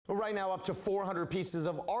right now, up to 400 pieces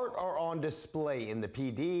of art are on display in the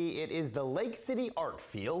PD. It is the Lake City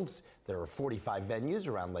ArtFields. There are 45 venues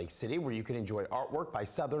around Lake City where you can enjoy artwork by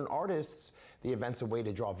Southern artists. The event's a way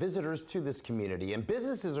to draw visitors to this community, and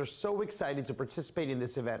businesses are so excited to participate in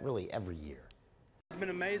this event really every year. It's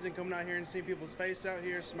been amazing coming out here and seeing people's face out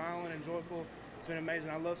here, smiling and joyful. It's been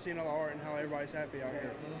amazing. I love seeing all the art and how everybody's happy out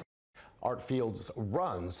here. ArtFields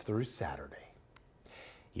runs through Saturday.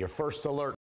 Your first alert.